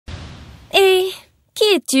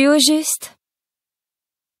es-tu au juste?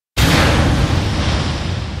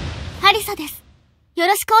 ハリサです。よ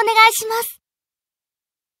ろしくお願いします。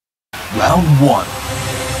Round 1.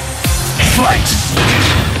 Fight!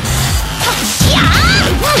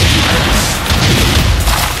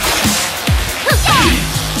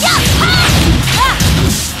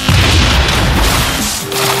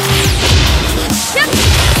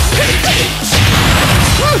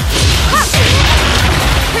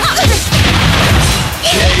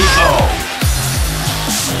 KO!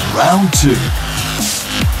 Round 2.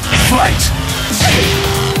 Fight!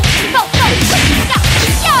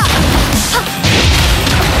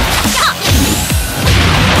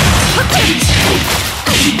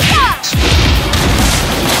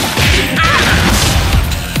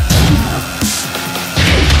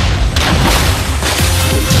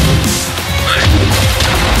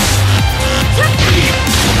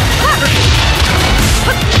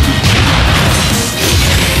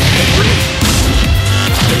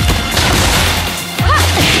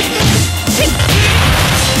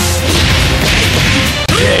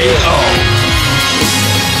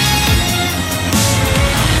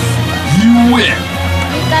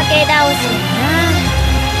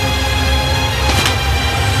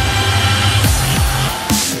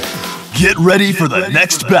 Get ready for the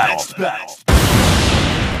next battle.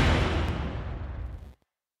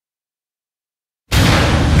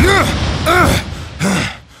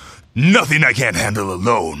 Nothing I can't handle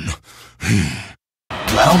alone.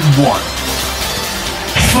 Round 1.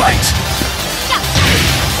 Fight!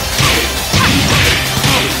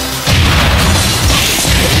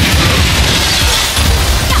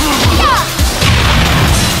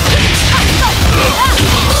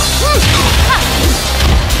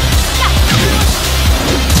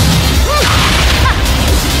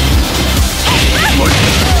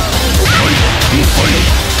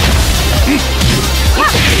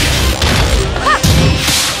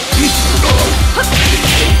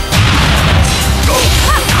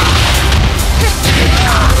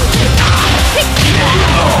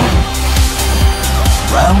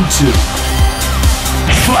 Round 2.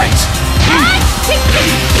 Fight!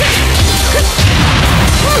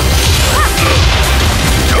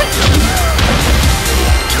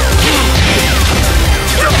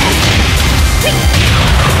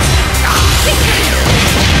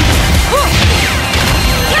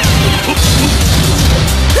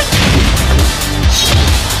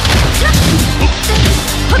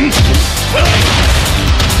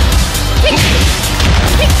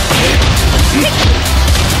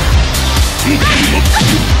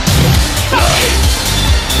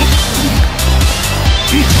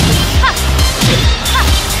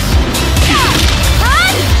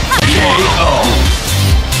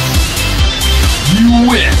 You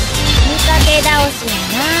win!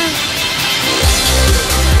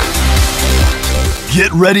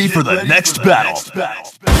 Get ready for the next battle.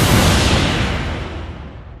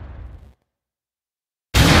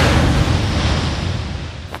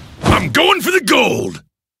 I'm going for the gold!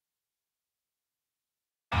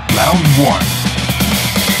 Round 1.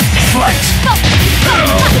 Fight!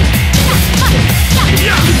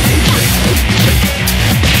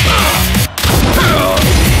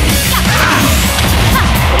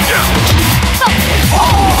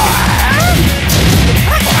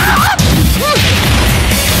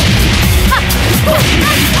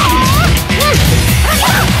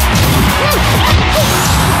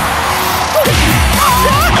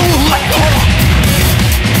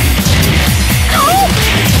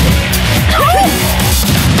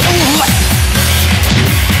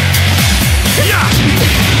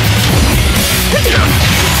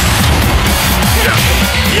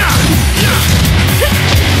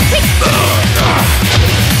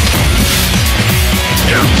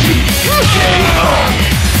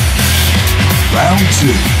 Round 2.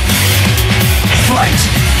 Fight!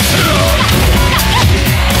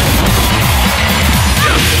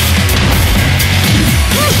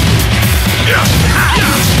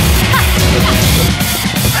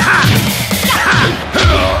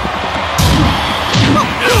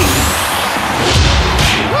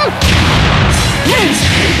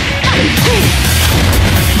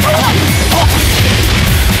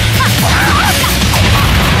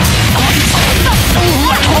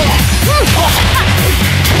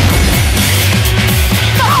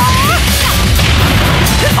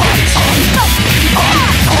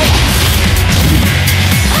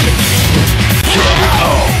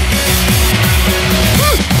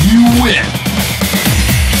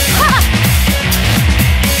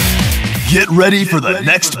 Get ready for the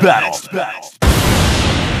next battle.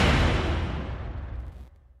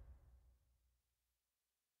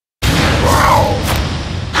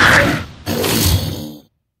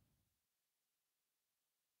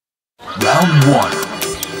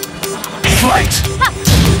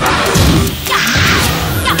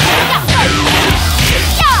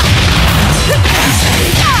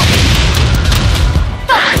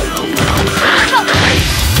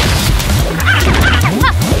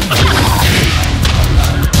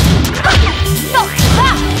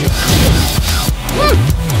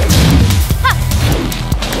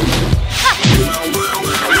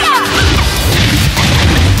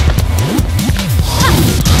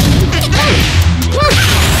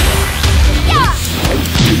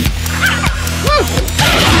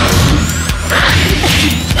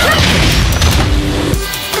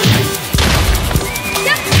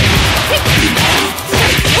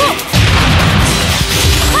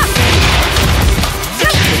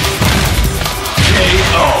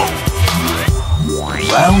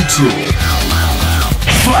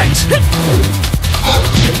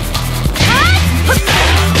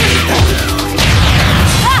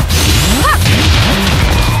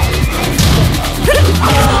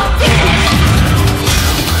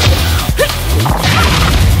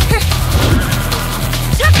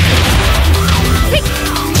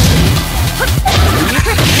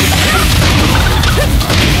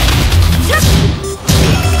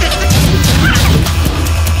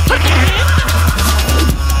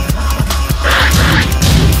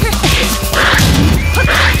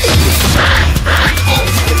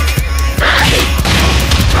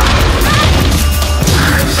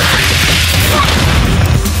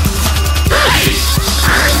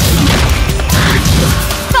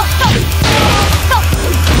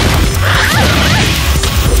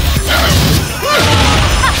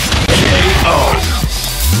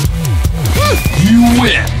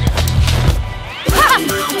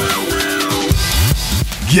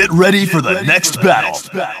 Get ready for the next battle.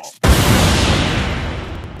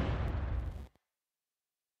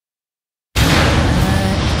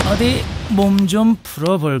 어디 몸 좀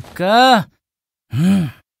풀어볼까?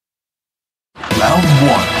 Round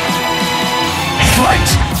 1.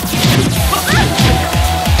 Fight!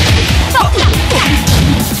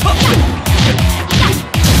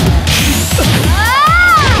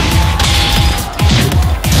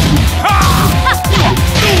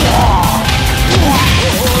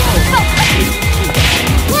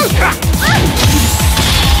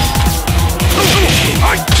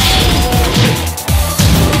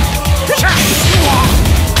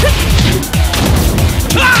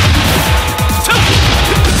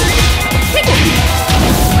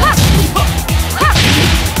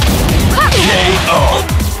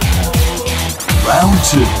 Round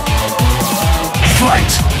 2.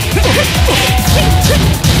 Fight!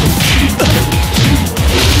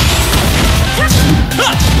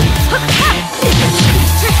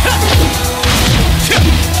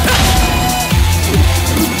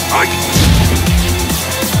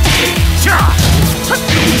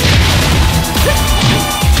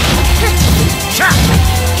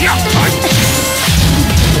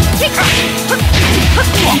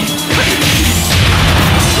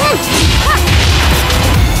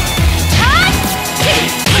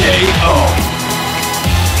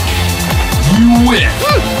 You win!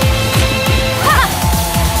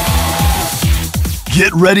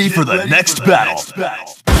 Get ready for the next battle.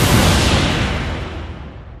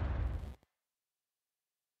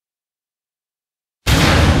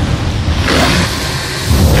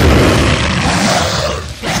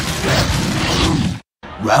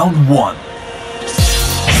 Round 1.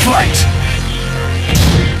 Fight!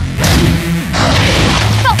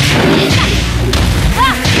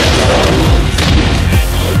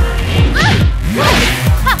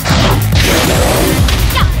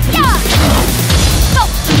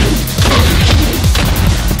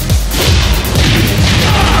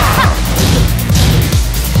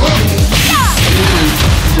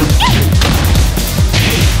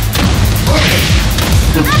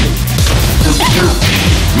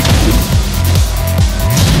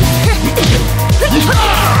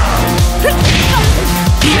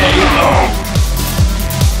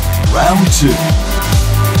 Round 2.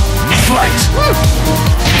 Fight!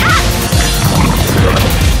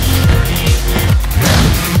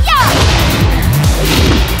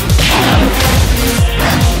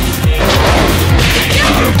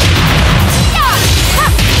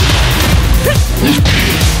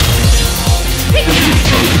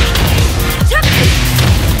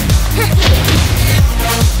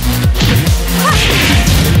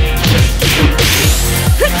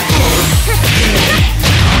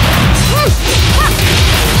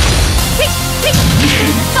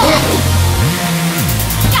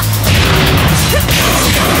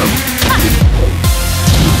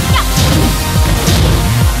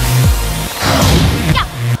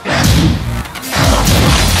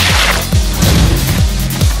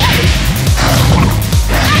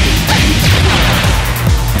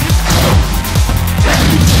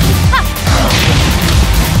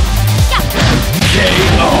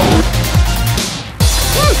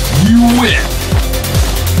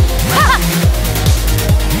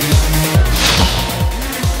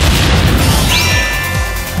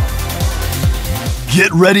 Get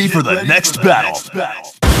ready for the next battle.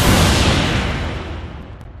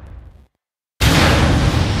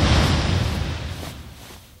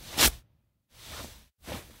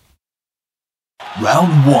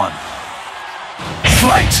 Round 1.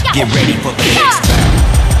 Fight! Get ready for the next battle.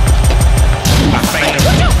 I faint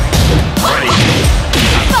him. Ready.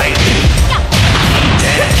 I faint him.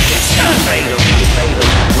 Dead. I faint him.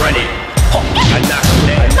 Ready. I knock him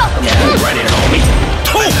dead. Ready, homie.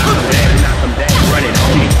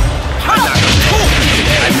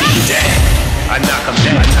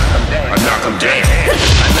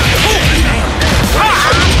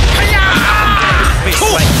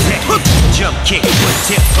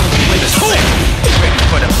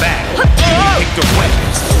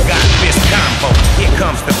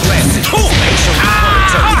 starts to blast it. Spatial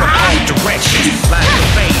words up from all directions. Line the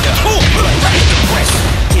fader, blood the press.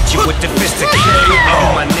 Hit you with the fist of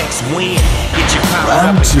on my next win. Get your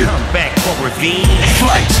power up and come back for revenge.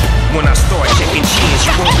 Fight! When I start checking chins,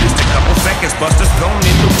 you won't miss a couple seconds. Buster's gone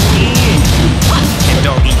in the wind. And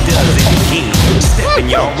doggy does it again. Stepping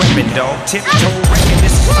y'all rapping, dog. Tiptoe wrecking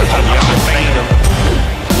this is something y'all fade him.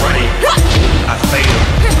 Run it, I fade him.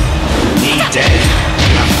 Need that,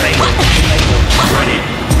 I fade him. Run it,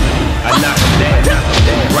 I knock him down.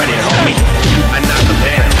 Run it, homie, I knock him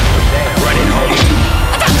down. Run it, homie,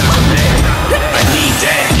 I knock him down. I need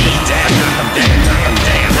that, I knock him down.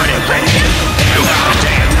 Run it, homie, I knock him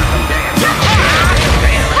down.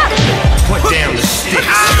 Put down the sticks.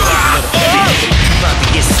 Probably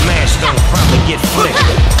get smashed, don't probably get flipped.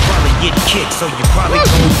 Probably get kicked, so you probably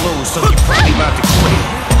gon' lose. So you probably about to quit.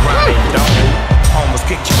 Riding dog, almost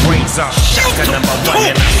kicked your brains off. Shotgun number 1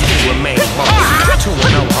 and I still remain boss. 2-0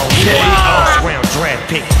 on first round draft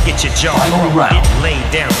pick. Get your jaw broke, get laid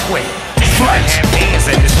down quick. Fight. Have hands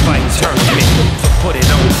in this fight tournament, so put it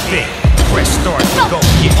on thick. Press start to go,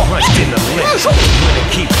 get punched in the lips. Winner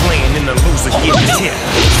keep playing and the loser get tipped.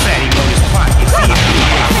 Fatty on his pockets, I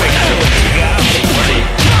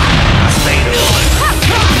stayed on.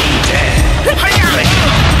 Need that.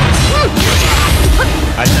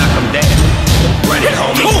 I knock him down. Run it,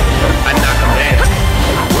 homie. I knock him down.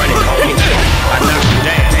 Run it, homie. I knock him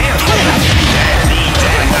down. Need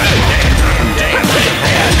that. I knock him down. I knock him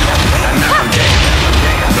down.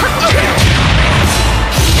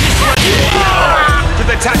 To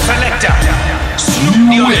the top selector, Snoop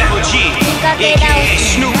the Level G, aka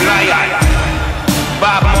Snoop Lion,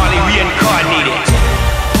 Bob Marley reincarnated.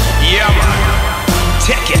 Yeah man,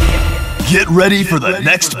 Tekken. Get ready for the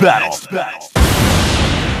next battle.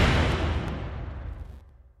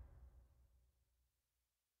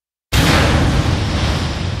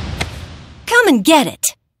 Come and get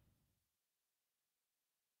it.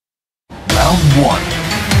 Round 1.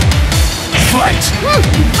 Fight!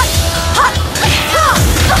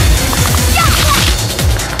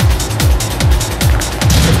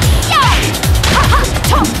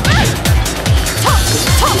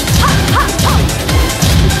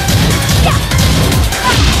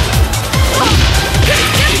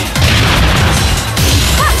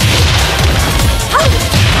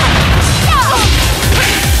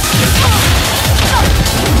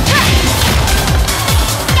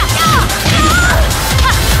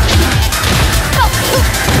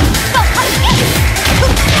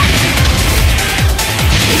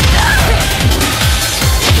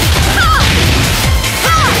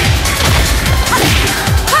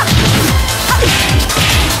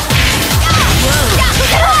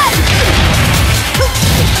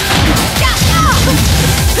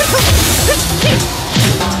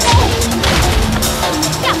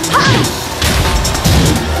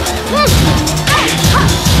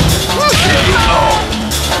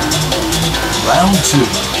 Round 2.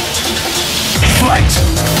 Fight!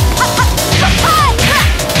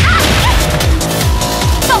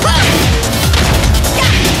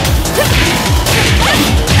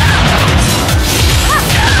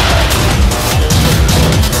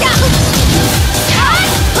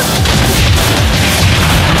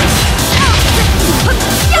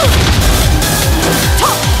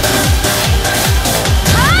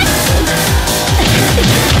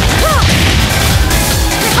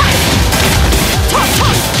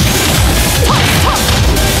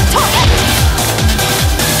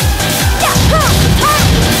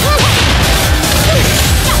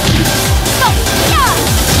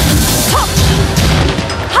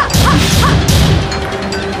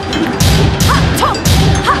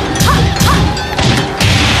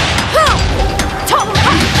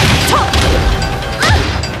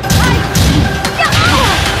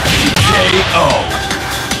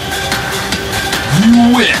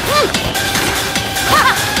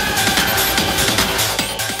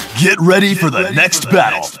 Get ready for the next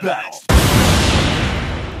battle.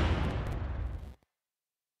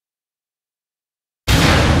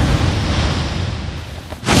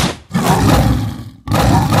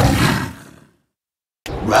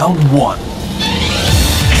 Round 1.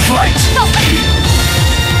 Fight!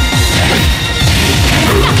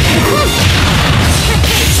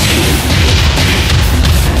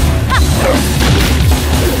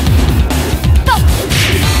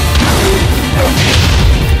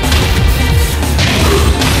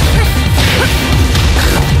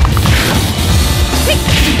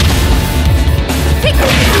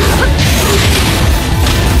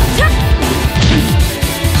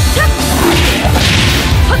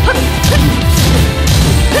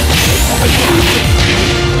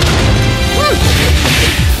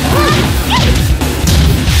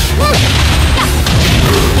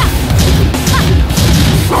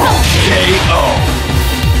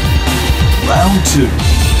 2.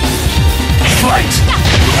 Fight!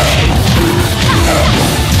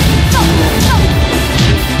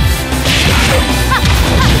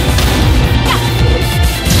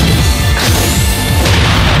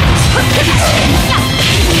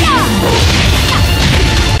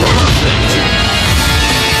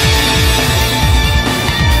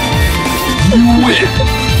 You win!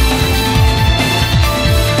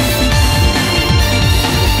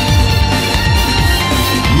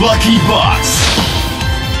 Lucky Box!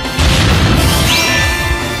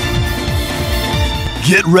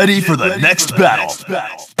 Get ready for the next battle!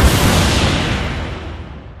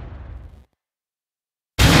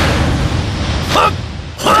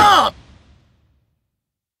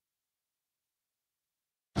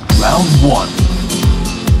 Round 1.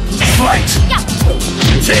 Fight!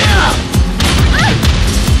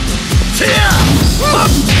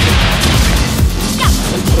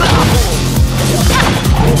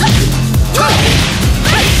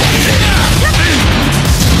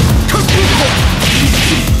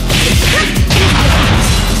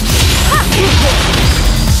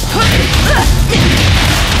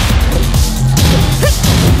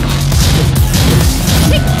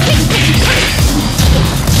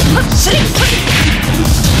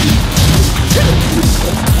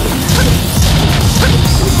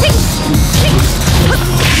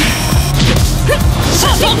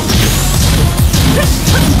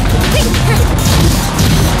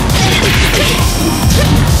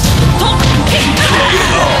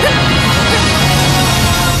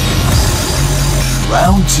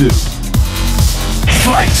 Round 2.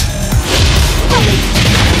 Fight!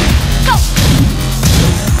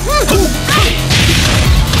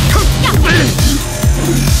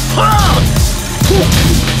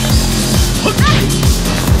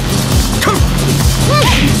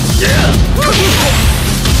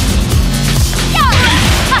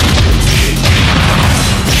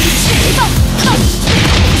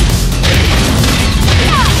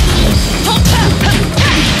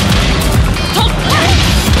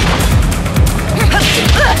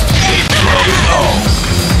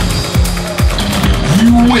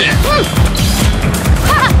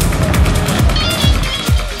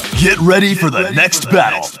 Get ready for the next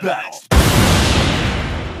battle.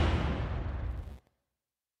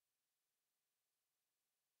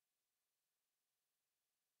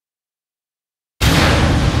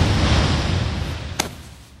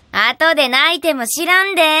後で泣いても知ら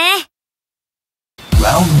んで。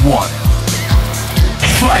Round 1.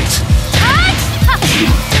 Fight!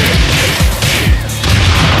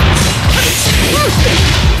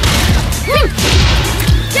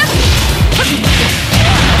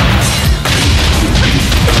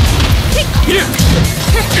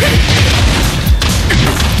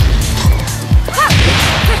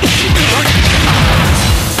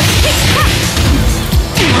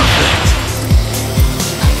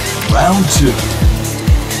 Round 2.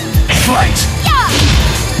 Fight!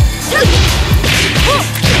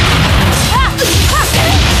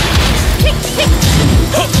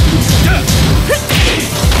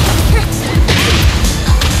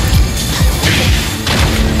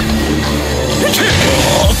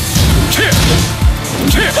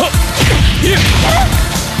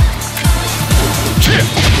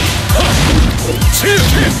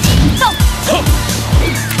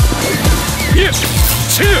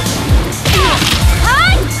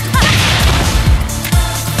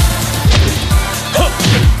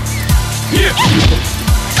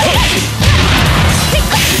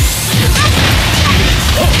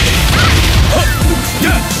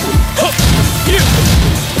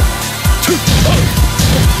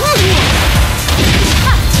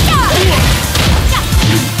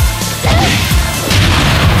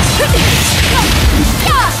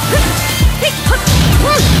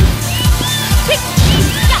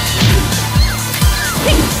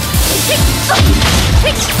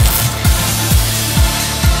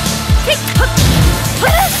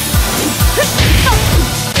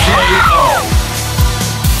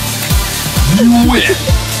 You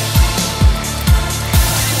win!